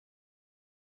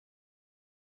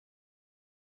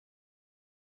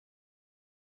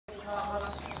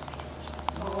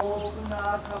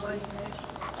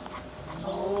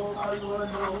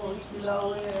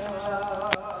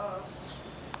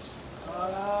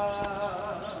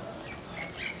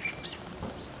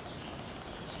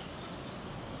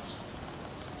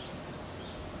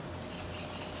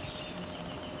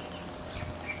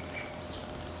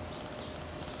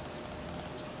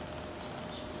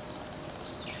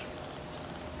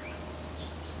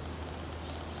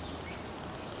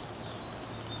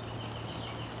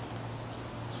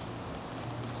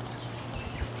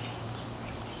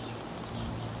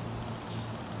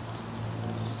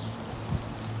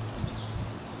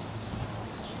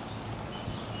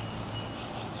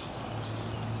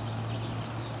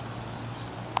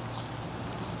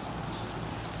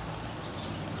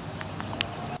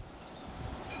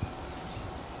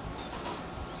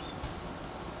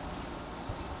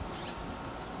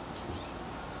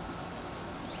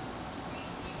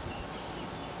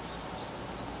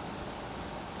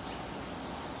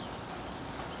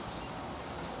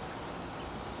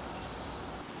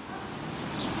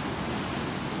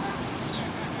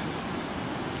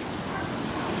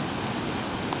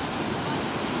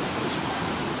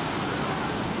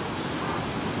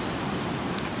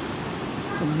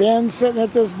Been sitting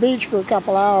at this beach for a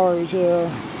couple hours here.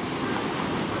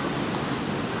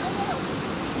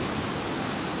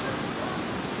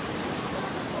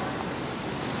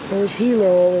 There's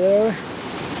Hilo over there.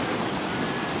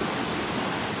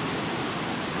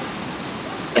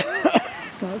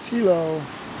 That's Hilo.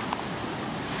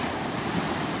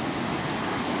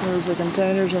 There's the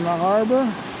containers in the harbor.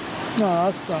 No,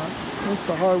 that's not. That's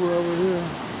the harbor over here.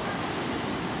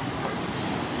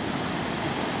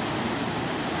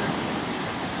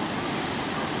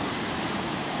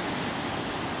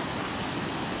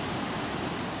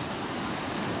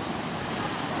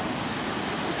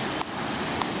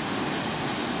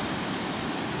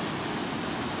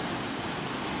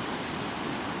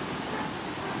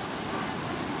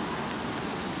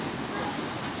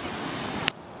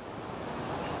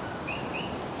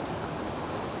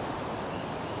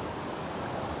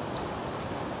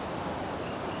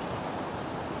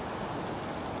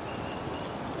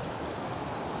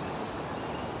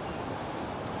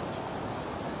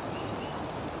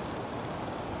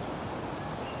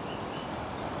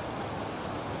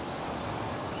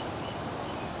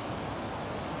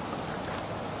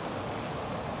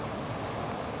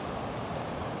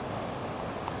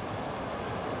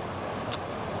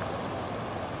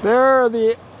 There are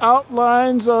the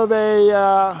outlines of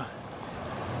a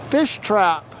fish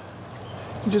trap.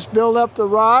 You just build up the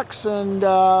rocks and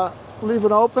leave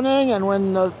an opening, and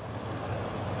when the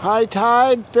high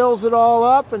tide fills it all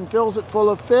up and fills it full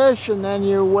of fish, and then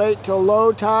you wait till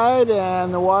low tide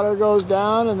and the water goes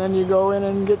down, and then you go in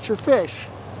and get your fish.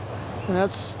 And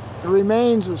that's the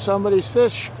remains of somebody's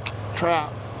fish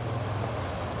trap.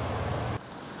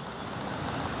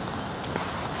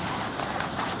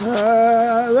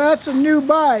 That's a new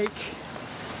bike.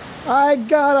 I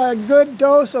got a good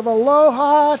dose of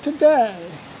aloha today.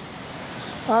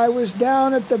 I was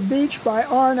down at the beach by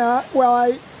Arnott.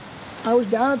 Well, I was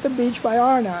down at the beach by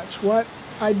Arnott's. What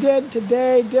I did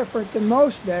today, different than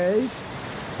most days,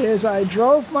 is I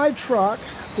drove my truck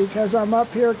because I'm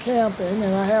up here camping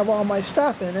and I have all my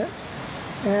stuff in it.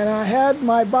 And I had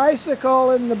my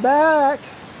bicycle in the back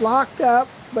locked up,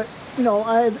 but you know,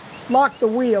 I had locked the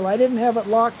wheel. I didn't have it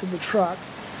locked to the truck.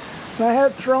 And I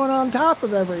had it thrown on top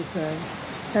of everything.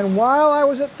 And while I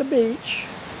was at the beach,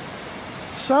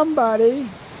 somebody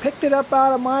picked it up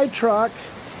out of my truck.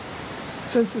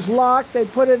 Since it's locked, they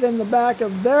put it in the back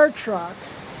of their truck.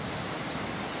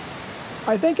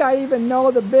 I think I even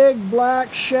know the big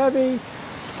black Chevy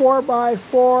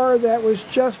 4x4 that was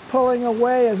just pulling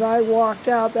away as I walked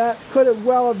out. That could have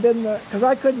well have been because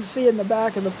I couldn't see in the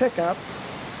back of the pickup.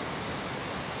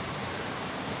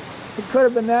 It could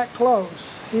have been that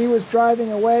close. He was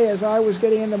driving away as I was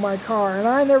getting into my car, and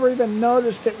I never even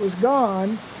noticed it was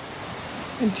gone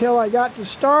until I got to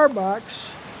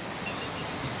Starbucks,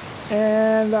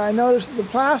 and I noticed that the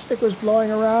plastic was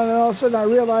blowing around, and all of a sudden I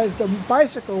realized the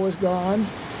bicycle was gone.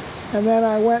 And then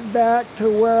I went back to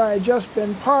where I had just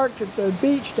been parked at the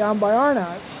beach down by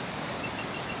Arnott's.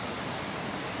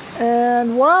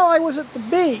 And while I was at the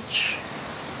beach,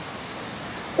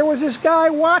 there was this guy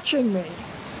watching me.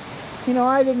 You know,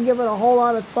 I didn't give it a whole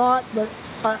lot of thought, but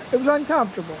it was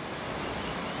uncomfortable.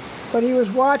 But he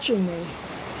was watching me.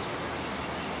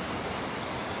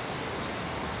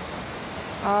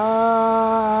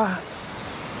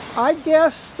 I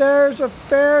guess there's a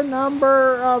fair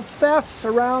number of thefts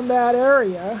around that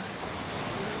area.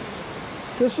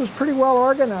 This was pretty well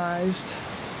organized.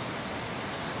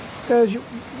 because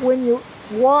when you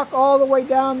walk all the way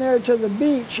down there to the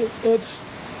beach, it's,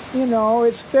 you know,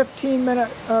 it's 15-minute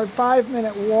or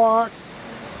 5-minute walk,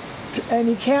 and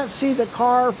you can't see the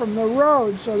car from the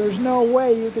road, so there's no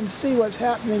way you can see what's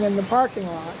happening in the parking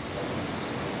lot.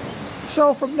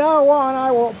 So from now on,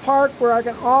 I will park where I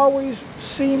can always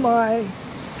see my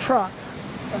truck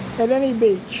at any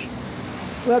beach.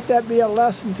 Let that be a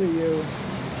lesson to you.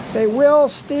 They will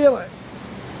steal it.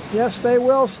 Yes, they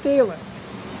will steal it.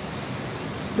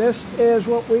 This is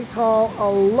what we call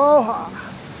aloha.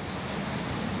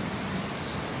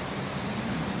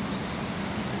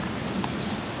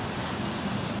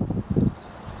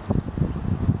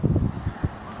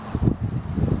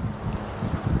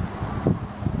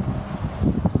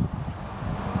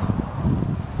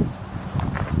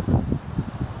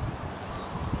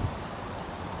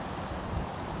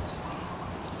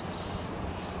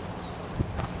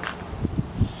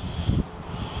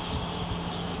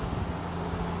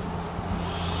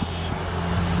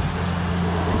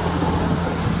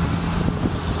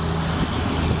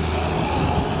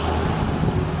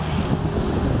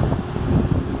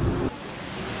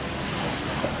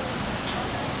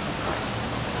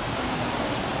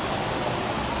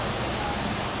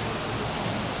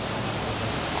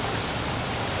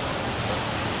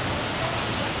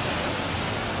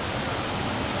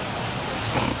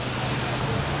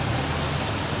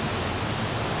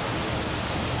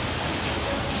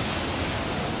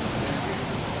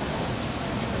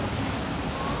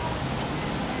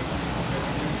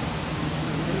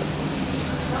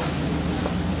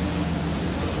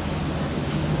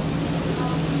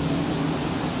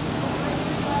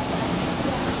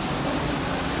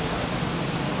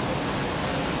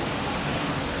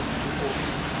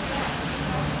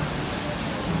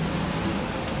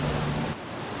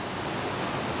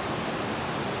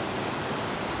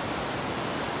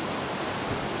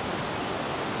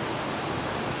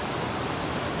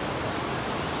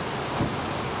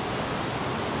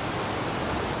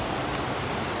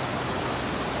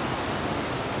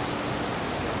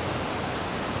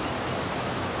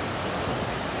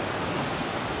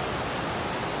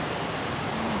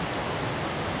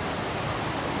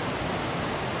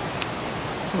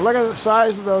 Look at the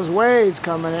size of those waves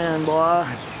coming in, boy.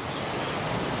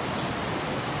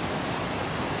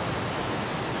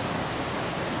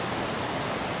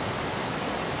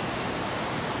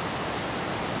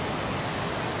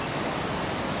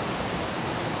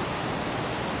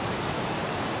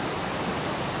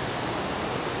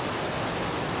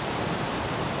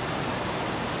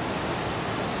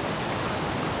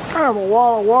 Kind of a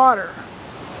wall of water.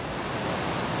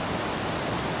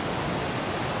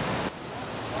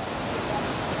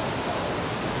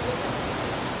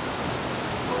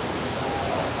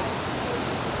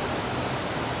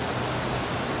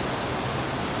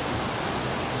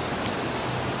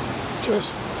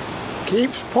 Just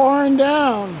keeps pouring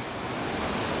down.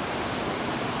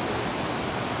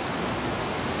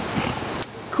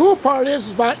 Cool part is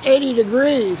it's about 80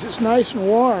 degrees. It's nice and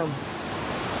warm.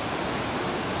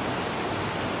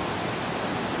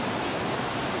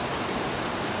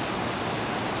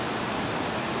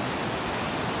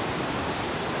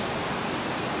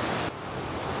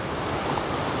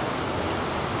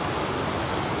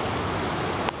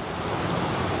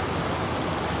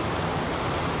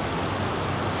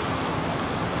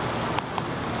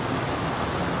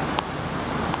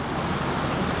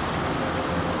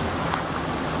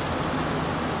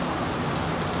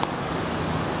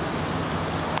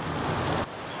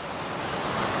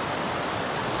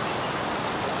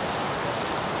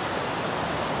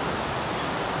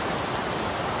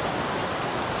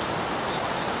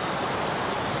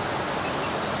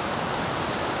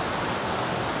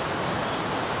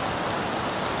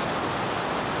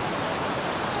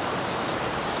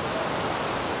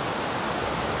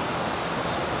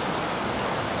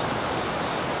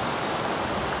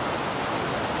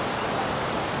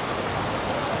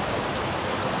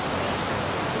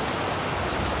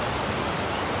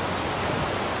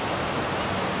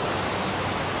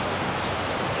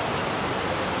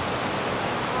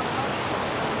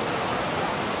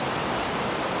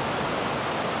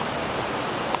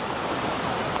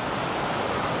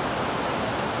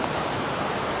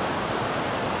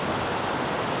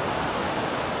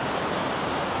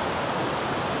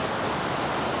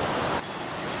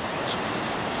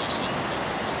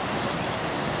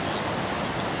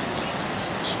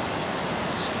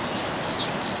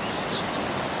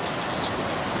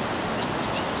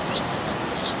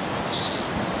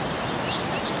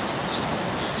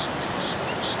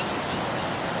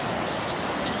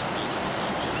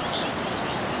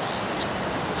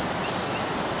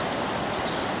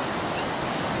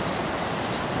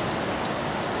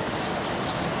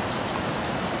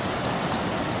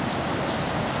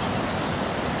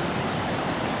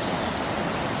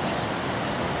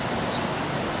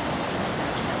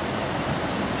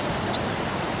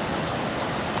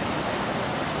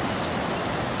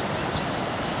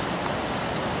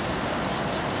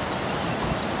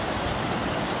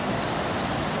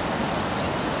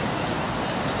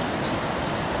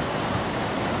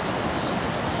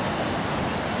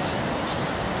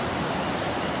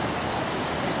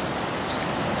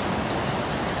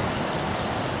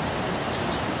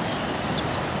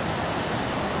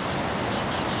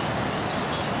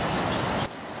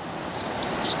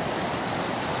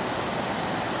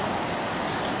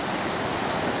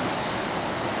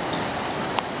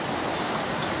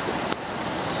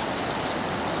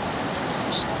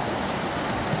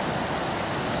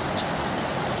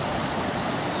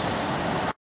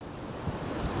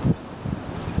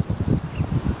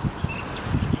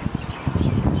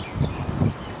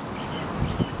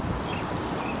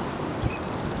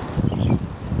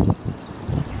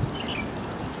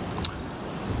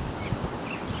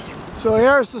 So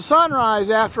here's the sunrise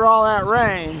after all that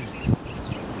rain.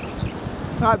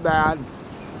 Not bad.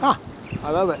 Huh,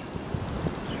 I love it.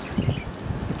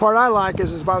 The part I like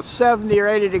is it's about 70 or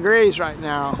 80 degrees right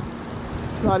now.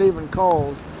 It's not even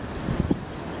cold.